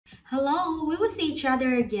Hello, we will see each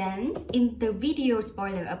other again in the video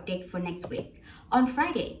spoiler update for next week. On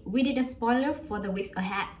Friday, we did a spoiler for the weeks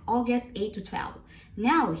ahead, August 8 to 12.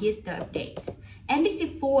 Now, here's the update.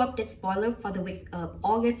 NBC full update spoiler for the weeks of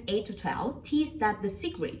August 8 to 12 teased that the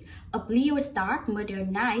secret of Leo Stark murder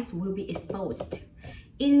nights will be exposed.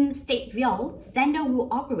 In Stateville, Xander will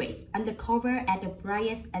operate undercover at the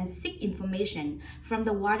Bryce and seek information from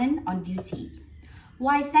the warden on duty.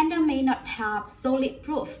 While Xander may not have solid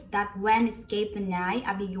proof that Gwen escaped the night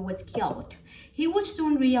Abigail was killed, he would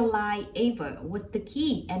soon realize Ava was the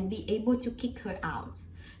key and be able to kick her out.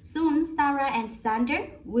 Soon, Sarah and Xander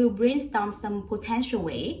will brainstorm some potential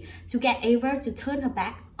way to get Ava to turn her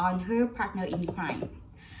back on her partner in crime.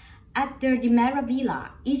 At the Demera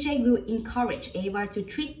Villa, EJ will encourage Ava to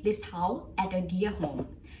treat this house as a dear home.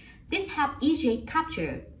 This helped EJ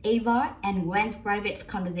capture Ava and Gwen's private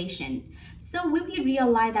conversation. So will he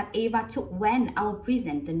realize that Ava took Gwen out of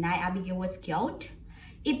prison the night Abigail was killed?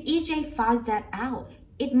 If EJ finds that out,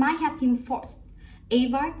 it might have him force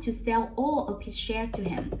Ava to sell all of his share to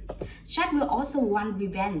him. Chad will also want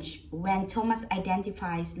revenge when Thomas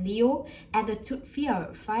identifies Leo at the Tooth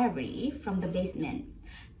Fiery from the basement.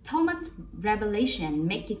 Thomas' revelation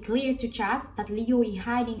makes it clear to Chad that Leo is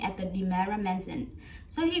hiding at the Demera mansion,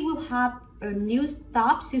 so he will have a new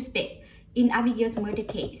top suspect in Abigail's murder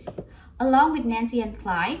case. Along with Nancy and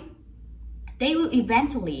Clyde, they will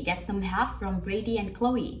eventually get some help from Brady and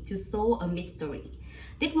Chloe to solve a mystery.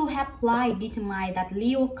 This will help Clyde determine that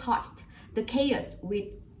Leo caused the chaos with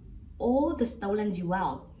all the stolen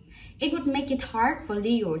jewels. It would make it hard for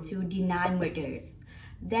Leo to deny murders.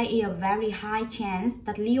 There is a very high chance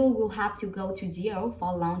that Leo will have to go to jail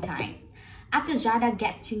for a long time. After Jada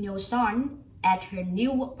gets to know Sean as her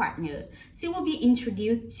new work partner, she will be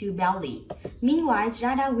introduced to Belly. Meanwhile,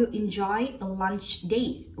 Jada will enjoy a lunch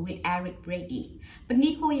date with Eric Brady. But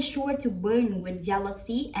Nico is sure to burn with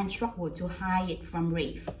jealousy and struggle to hide it from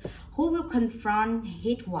Rafe, who will confront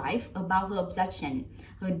his wife about her obsession,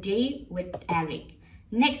 her date with Eric.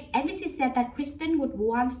 Next, NBC said that Kristen would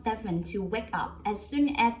want Stephen to wake up as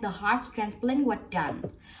soon as the heart transplant was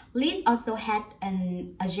done. Liz also had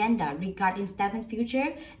an agenda regarding Stephen's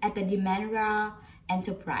future at the Demera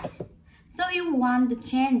Enterprise. So you want the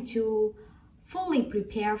chance to fully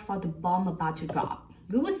prepare for the bomb about to drop.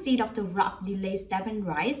 We will see Dr. Rock delay Stephen's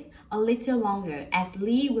rise a little longer as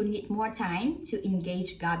Lee will need more time to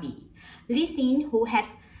engage Gabi. Lee Sin, who had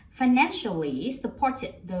financially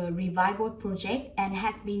supported the revival project and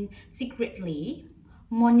has been secretly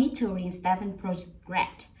monitoring Stephen's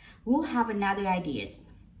progress, will have another ideas.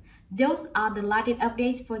 Those are the latest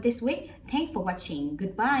updates for this week. Thanks for watching.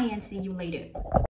 Goodbye and see you later.